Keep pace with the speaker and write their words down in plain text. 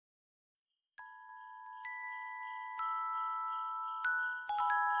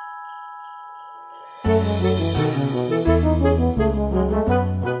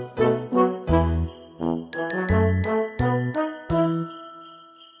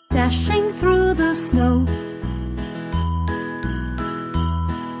Dashing through the snow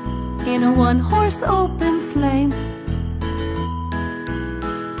in a one-horse open sleigh,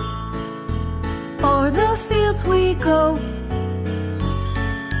 o'er the fields we go,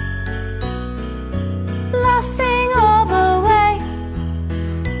 laughing all the way.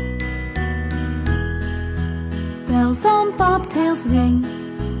 Bells on bobtails ring,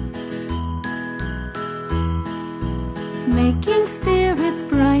 making spirits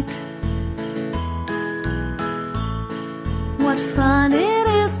bright. What fun it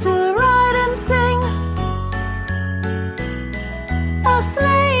is to ride and sing a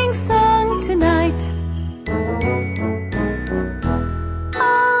sleighing song tonight.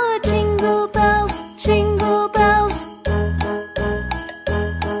 Oh, jingle bells, jingle bells,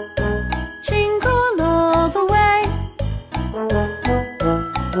 jingle all the way.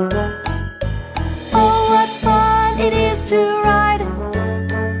 Oh, what fun it is to ride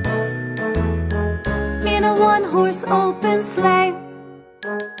in a one-horse open sleigh.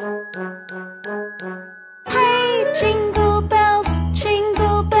 Hey, jingle bells,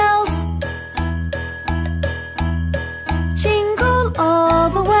 jingle bells, jingle all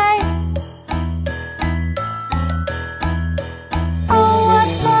the way. Oh, what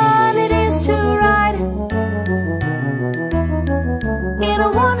fun it is to ride in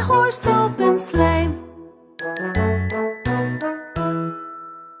a one-horse open sleigh.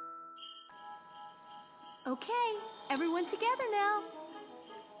 Okay, everyone together now.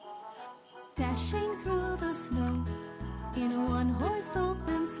 Dashing through the snow in a one-horse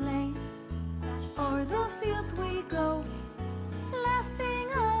open sleigh, o'er the fields we go, laughing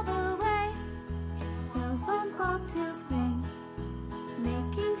all the way. Bells on bobtails ring,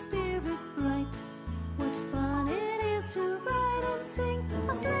 making spirits bright. What fun it is to ride and sing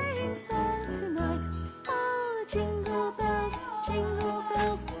a sleighing song tonight. Oh, jingle bells,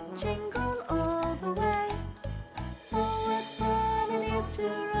 jingle all the way. Oh, what fun it is to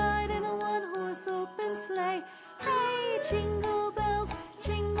ride in a one-horse open sleigh. Hey, jingle bells,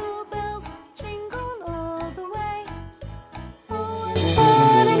 jingle all the way. Oh, what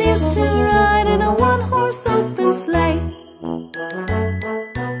fun it is to ride in a one-horse